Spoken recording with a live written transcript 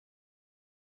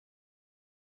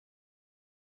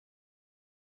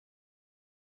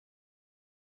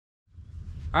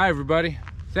Hi everybody,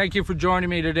 thank you for joining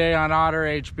me today on Otter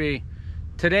HB.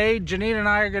 Today Janine and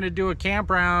I are going to do a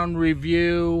campground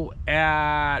review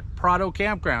at Prado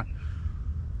Campground,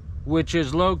 which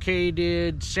is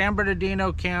located San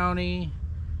Bernardino County.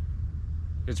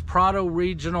 It's Prado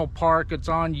Regional Park. It's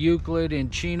on Euclid in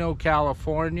Chino,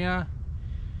 California.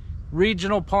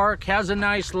 Regional Park has a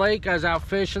nice lake. I was out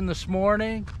fishing this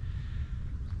morning.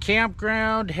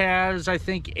 Campground has, I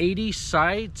think, 80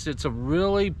 sites. It's a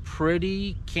really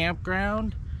pretty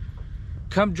campground.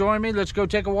 Come join me. Let's go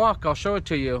take a walk. I'll show it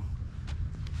to you.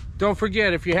 Don't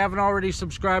forget, if you haven't already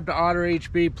subscribed to Otter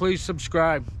HB, please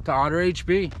subscribe to Otter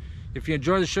HB. If you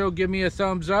enjoy the show, give me a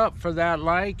thumbs up for that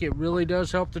like. It really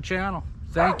does help the channel.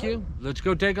 Thank you. Let's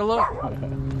go take a look.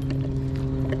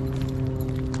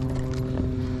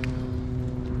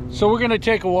 So we're going to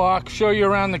take a walk, show you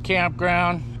around the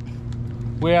campground.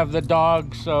 We have the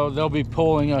dogs, so they'll be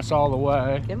pulling us all the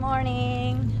way. Good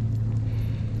morning.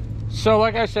 So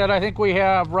like I said, I think we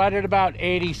have right at about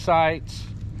 80 sites.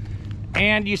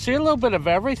 And you see a little bit of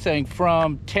everything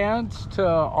from tents to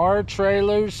our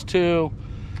trailers to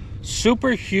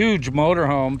super huge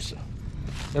motorhomes.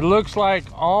 It looks like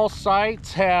all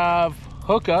sites have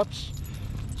hookups.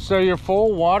 So your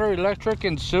full water, electric,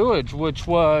 and sewage, which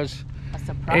was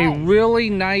a really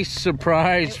nice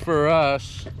surprise for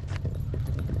us.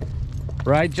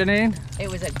 Right, Janine?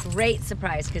 It was a great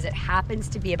surprise because it happens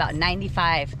to be about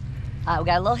 95. We got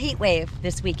a little heat wave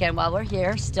this weekend while we're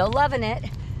here. Still loving it.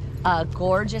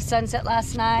 Gorgeous sunset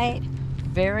last night.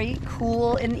 Very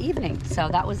cool in the evening. So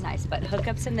that was nice. But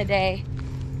hookups in the day,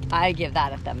 I give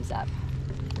that a thumbs up.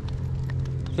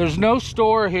 There's no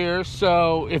store here,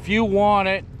 so if you want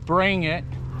it, bring it.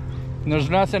 And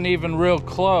there's nothing even real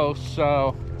close,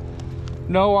 so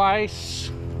no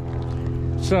ice.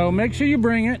 So make sure you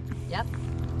bring it. Yep.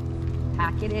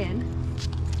 Pack it in.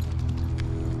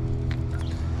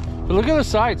 But look at the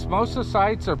sites. Most of the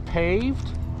sites are paved,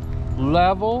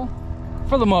 level,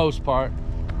 for the most part.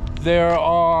 There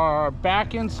are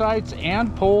back-in sites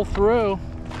and pull through.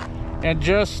 And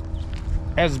just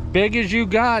as big as you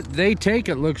got, they take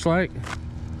it, looks like.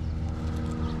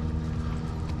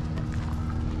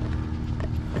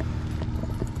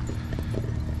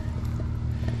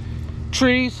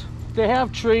 Trees. They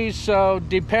have trees, so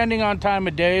depending on time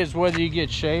of day is whether you get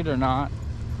shade or not.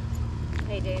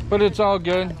 Hey, Dave. But it's all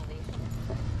good.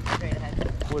 Straight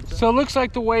ahead. So it looks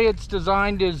like the way it's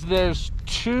designed is there's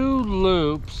two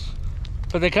loops,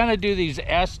 but they kind of do these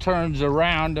S-turns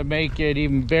around to make it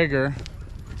even bigger.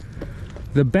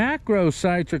 The back row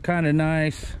sites are kind of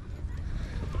nice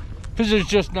because there's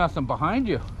just nothing behind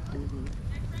you.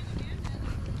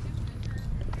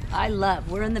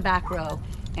 We're in the back row.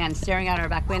 And staring out our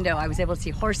back window, I was able to see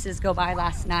horses go by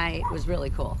last night. It was really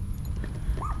cool.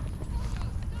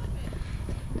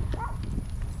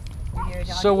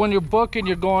 So when you're booking,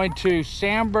 you're going to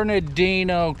San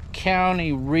Bernardino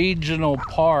County Regional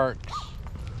Parks.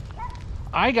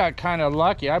 I got kind of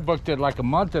lucky. I booked it like a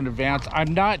month in advance.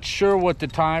 I'm not sure what the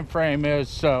time frame is,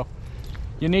 so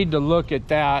you need to look at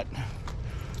that.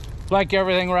 Like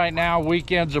everything right now,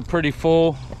 weekends are pretty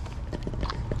full.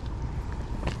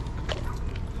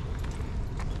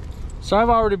 So I've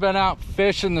already been out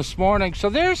fishing this morning, so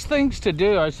there's things to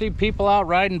do. I see people out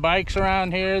riding bikes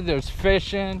around here. There's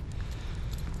fishing.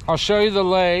 I'll show you the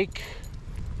lake.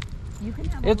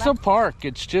 It's a park.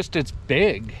 It's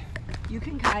big. You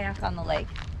can kayak on the lake.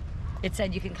 It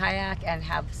said you can kayak and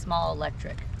have small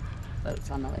electric boats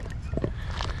on the lake.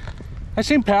 I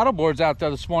seen paddle boards out there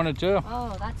this morning too.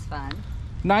 Oh, that's fun.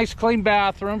 Nice clean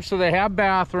bathrooms, so they have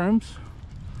bathrooms.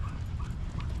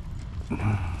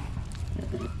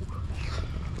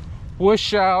 With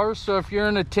showers, so if you're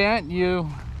in a tent, you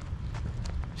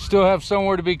still have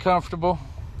somewhere to be comfortable.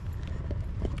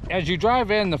 As you drive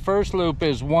in, the first loop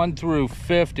is 1 through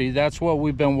 50. That's what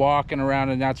we've been walking around,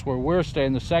 and that's where we're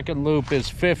staying. The second loop is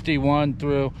 51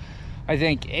 through, I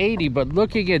think, 80. But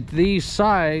looking at these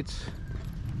sites,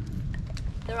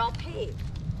 they're all paved.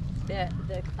 The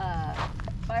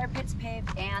fire pit's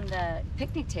paved and the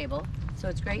picnic table, so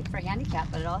it's great for handicap,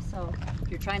 but it also, if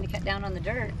you're trying to cut down on the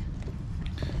dirt,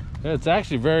 it's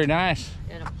actually very nice.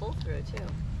 And a pull through too.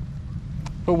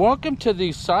 But welcome to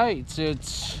these sites.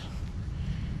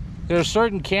 There are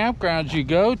certain campgrounds you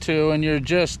go to and you're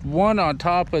just one on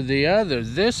top of the other.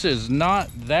 This is not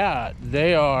that.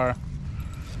 They are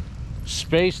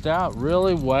spaced out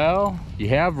really well. You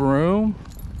have room.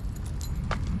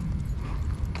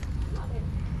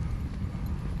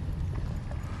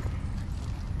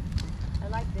 I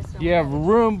like this one. You have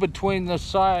room between the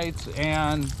sites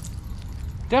and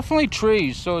definitely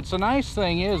trees. So it's a nice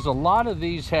thing is a lot of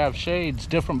these have shades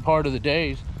different part of the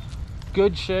days.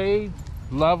 good shade,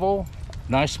 level,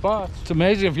 nice spots. It's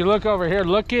amazing. If you look over here,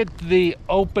 look at the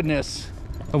openness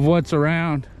of what's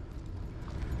around.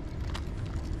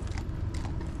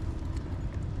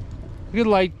 Look at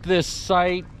like this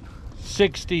site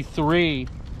 63,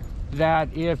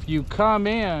 that if you come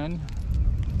in,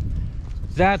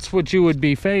 that's what you would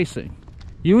be facing.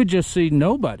 You would just see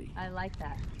nobody. I like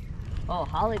that. Oh,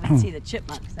 Holly would see the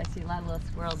chipmunks. I see a lot of little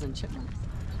squirrels and chipmunks.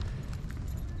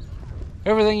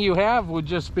 Everything you have would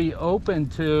just be open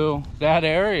to that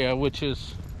area, which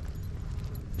is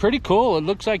pretty cool. It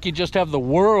looks like you just have the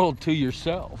world to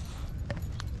yourself.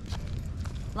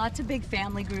 Lots of big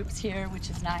family groups here, which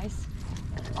is nice.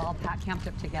 All camped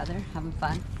up together, having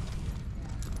fun.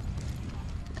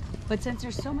 But since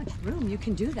there's so much room, you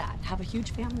can do that. Have a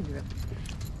huge family group.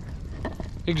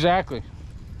 Exactly.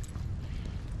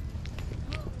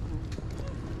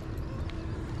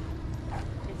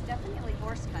 It's definitely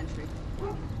horse country.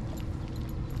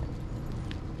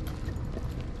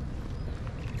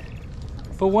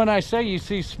 But when I say you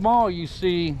see small, you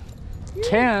see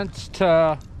tents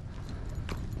to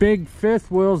big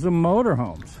fifth wheels and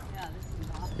motorhomes. Yeah, this is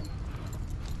awesome.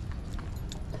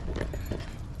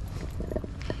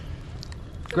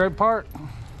 Great part.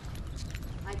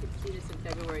 I could see this in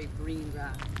February, green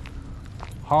grass.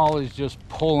 Holly's just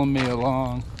pulling me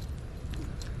along.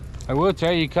 I will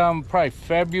tell you, come probably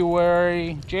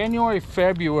February, January,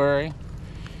 February,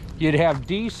 you'd have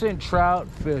decent trout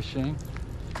fishing.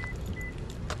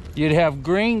 You'd have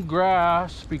green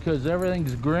grass because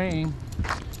everything's green.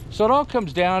 So it all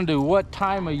comes down to what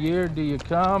time of year do you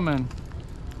come.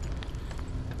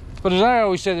 But as I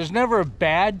always say, there's never a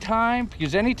bad time,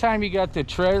 because anytime you got the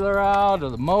trailer out or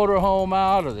the motorhome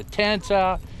out or the tents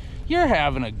out, you're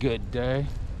having a good day.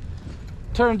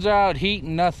 Turns out heat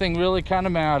and nothing really kind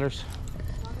of matters.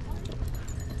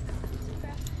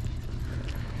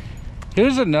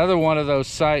 Here's another one of those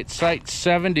sites, Site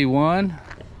 71.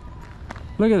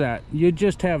 Look at that. You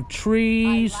just have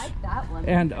trees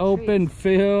and open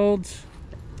fields.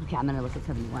 Okay, I'm gonna look at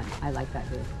 71. I like that,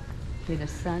 dude. Okay, the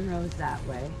sun rose that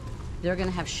way. They're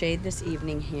gonna have shade this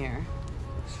evening here.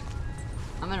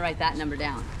 I'm gonna write that number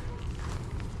down.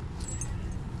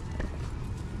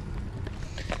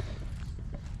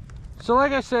 So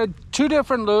like I said, two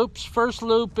different loops. First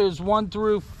loop is 1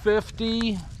 through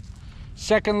 50.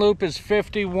 Second loop is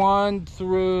 51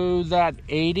 through that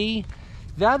 80.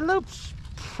 That loop's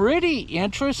pretty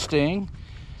interesting.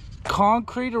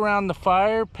 Concrete around the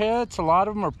fire pits. A lot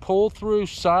of them are pull-through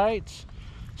sites.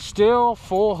 Still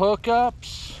full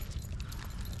hookups.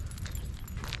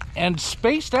 And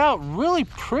spaced out really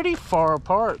pretty far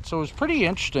apart. So it was pretty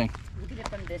interesting. Look at it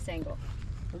from this angle.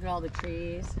 Look at all the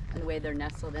trees and the way they're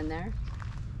nestled in there.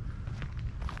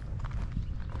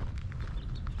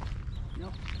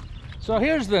 Nope. So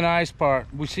here's the nice part.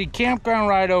 We see campground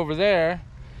right over there.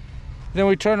 Then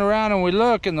we turn around and we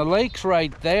look and the lake's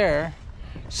right there.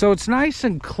 So it's nice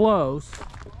and close.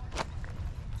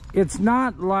 It's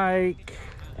not like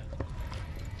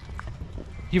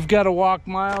you've got to walk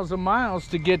miles and miles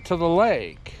to get to the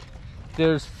lake.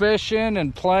 There's fishing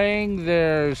and playing.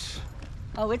 There's...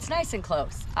 Oh, it's nice and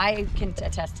close. I can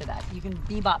attest to that. You can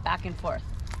bebop back and forth.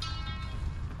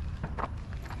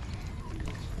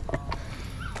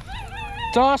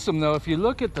 It's awesome though. If you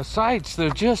look at the sites, they're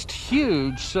just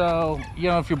huge. So, you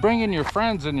know, if you're bringing your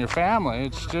friends and your family,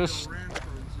 it's just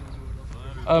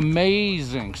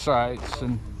amazing sites,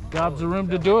 and God's the room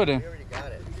to do it in. We already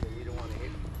got it, so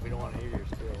we don't want to hear your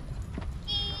spill.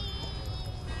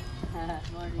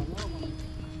 Morning.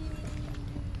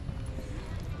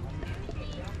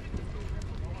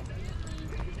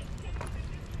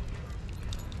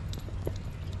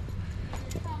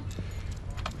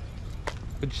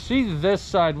 But you see this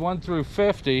side, 1 through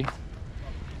 50,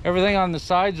 everything on the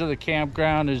sides of the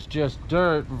campground is just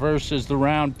dirt versus the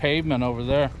round pavement over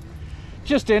there.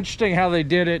 Just interesting how they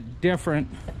did it different.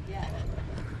 Yeah.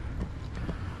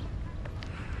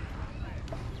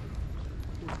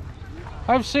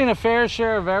 I've seen a fair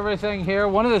share of everything here.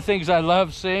 One of the things I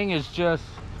love seeing is just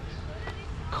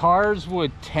cars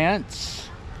with tents.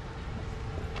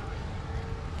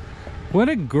 What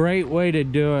a great way to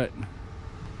do it.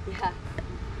 Yeah.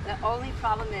 The only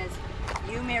problem is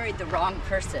you married the wrong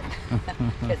person,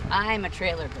 because I'm a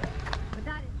trailer girl. But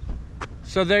that is...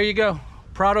 So there you go.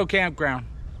 Prado Campground,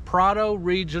 Prado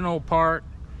Regional Park,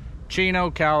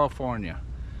 Chino, California.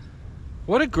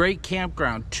 What a great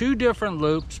campground. Two different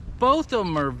loops. Both of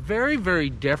them are very, very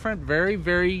different, very,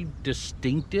 very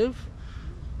distinctive.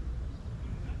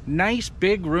 Nice,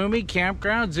 big, roomy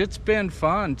campgrounds. It's been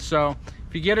fun. So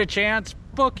if you get a chance,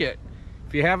 book it.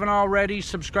 If you haven't already,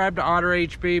 subscribe to Otter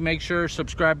HB. Make sure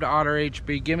subscribe to Otter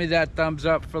HB. Give me that thumbs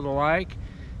up for the like.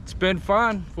 It's been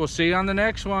fun. We'll see you on the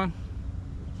next one.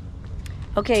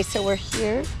 Okay, so we're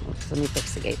here. Oops, let me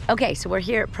fix the gate. Okay, so we're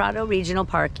here at Prado Regional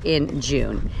Park in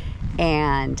June.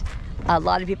 And a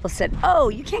lot of people said, oh,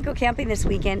 you can't go camping this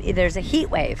weekend. There's a heat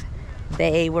wave.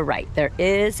 They were right. There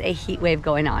is a heat wave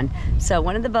going on. So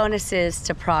one of the bonuses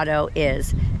to Prado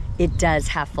is it does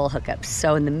have full hookups.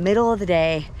 So in the middle of the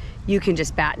day, you can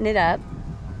just batten it up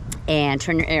and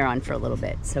turn your air on for a little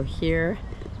bit. So here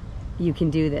you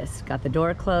can do this. Got the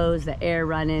door closed, the air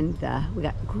running, we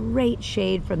got great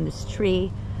shade from this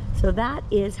tree. So that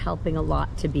is helping a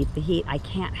lot to beat the heat. I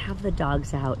can't have the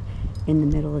dogs out in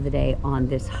the middle of the day on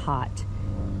this hot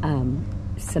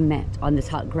cement, on this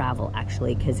hot gravel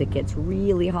actually, because it gets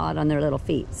really hot on their little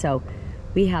feet. So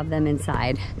we have them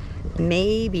inside.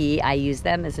 Maybe I use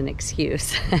them as an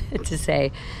excuse to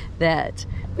say that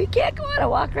we can't go on a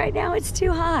walk right now, it's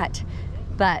too hot.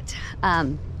 But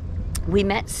we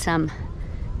met some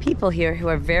people here who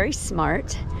are very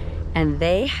smart, and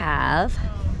they have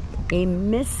a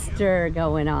mister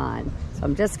going on. So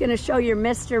I'm just gonna show your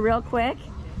mister real quick.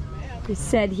 He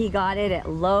said he got it at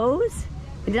Lowe's.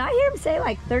 Did I hear him say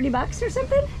like 30 bucks or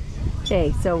something?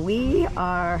 Okay, so we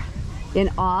are in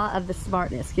awe of the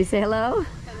smartness. Can you say hello?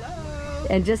 Hello.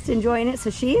 And just enjoying it. So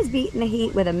she is beating the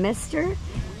heat with a mister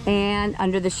and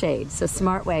under the shade. So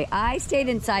smart way. I stayed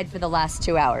inside for the last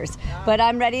 2 hours, but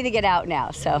I'm ready to get out now.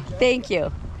 So thank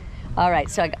you. All right,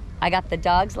 so I got the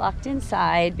dogs locked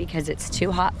inside because it's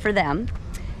too hot for them.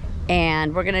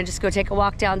 And we're gonna just go take a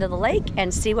walk down to the lake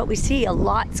and see what we see. A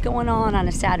lot's going on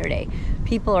a Saturday.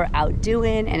 People are out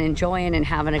doing and enjoying and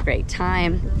having a great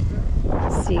time.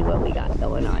 Let's see what we got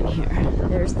going on here.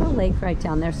 There's the lake right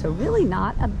down there, so really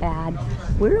not a bad.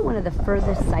 We're one of the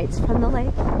furthest sites from the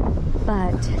lake,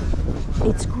 but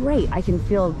it's great. I can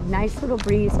feel a nice little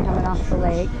breeze coming off the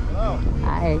lake.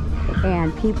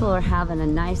 And people are having a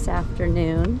nice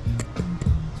afternoon.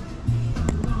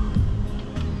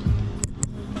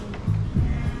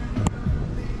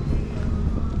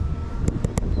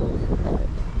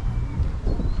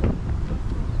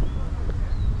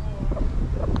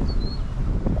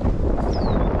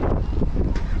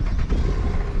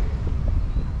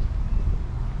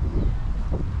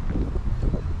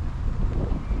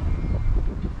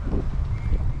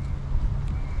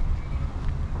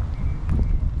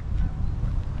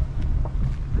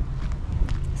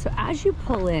 So as you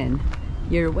pull in,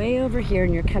 you're way over here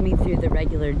and you're coming through the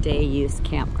regular day use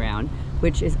campground,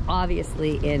 which is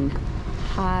obviously in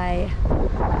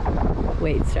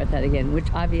which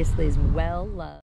obviously is well loved.